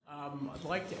I'd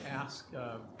like to ask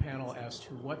the panel as to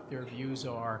what their views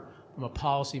are from a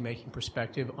policy-making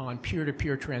perspective on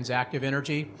peer-to-peer transactive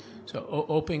energy. So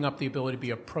opening up the ability to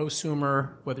be a prosumer,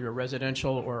 whether you're a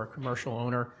residential or a commercial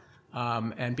owner,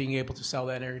 and being able to sell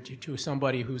that energy to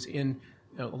somebody who's in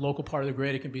a local part of the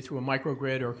grid. It can be through a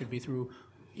microgrid or it could be through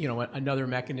another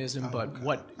mechanism. But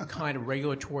what kind of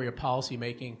regulatory or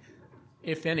policy-making,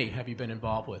 if any, have you been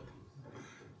involved with?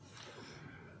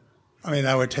 I mean,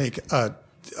 that would take a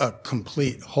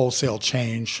complete wholesale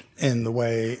change in the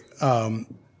way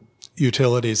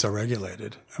utilities are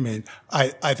regulated. I mean,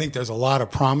 I think there's a lot of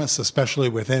promise, especially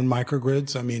within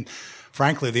microgrids. I mean,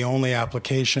 frankly, the only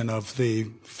application of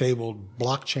the fabled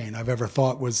blockchain I've ever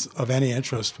thought was of any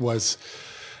interest was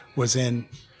in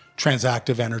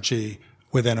transactive energy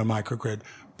within a microgrid.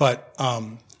 But,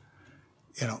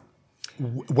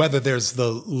 whether there's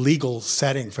the legal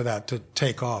setting for that to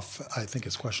take off, I think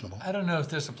is questionable. I don't know if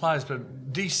this applies,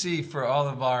 but DC, for all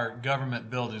of our government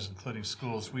buildings, including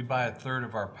schools, we buy a third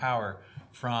of our power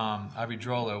from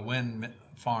Iberdrola wind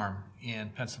farm in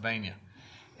Pennsylvania.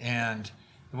 And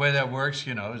the way that works,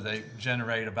 is they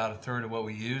generate about a third of what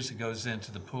we use. It goes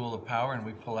into the pool of power, and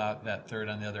we pull out that third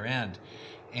on the other end.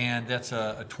 And that's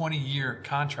a 20-year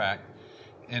contract.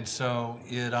 And so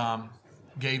it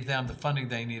gave them the funding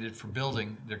they needed for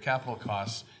building their capital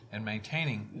costs and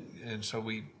maintaining. And so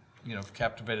we,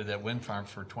 captivated that wind farm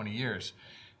for 20 years.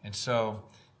 And so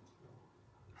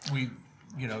we,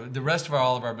 the rest of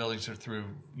all of our buildings are through,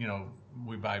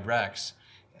 we buy RECs.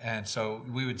 And so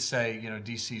we would say,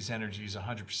 DC's energy is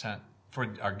 100%, for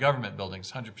our government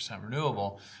buildings, 100%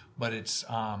 renewable. But it's,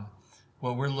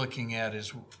 what we're looking at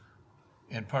is,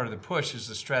 and part of the push is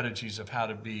the strategies of how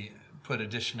to put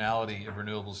additionality of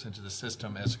renewables into the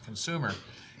system as a consumer,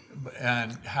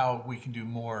 and how we can do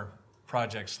more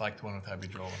projects like the one with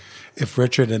Iberdrola. If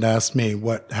Richard had asked me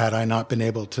what had I not been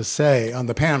able to say on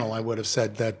the panel, I would have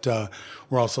said that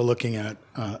we're also looking at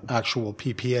actual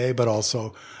PPA, but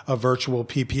also a virtual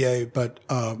PPA. But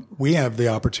we have the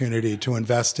opportunity to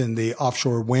invest in the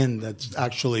offshore wind that's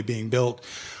actually being built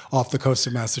off the coast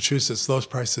of Massachusetts. Those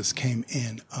prices came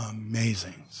in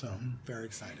amazing. So very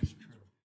excited.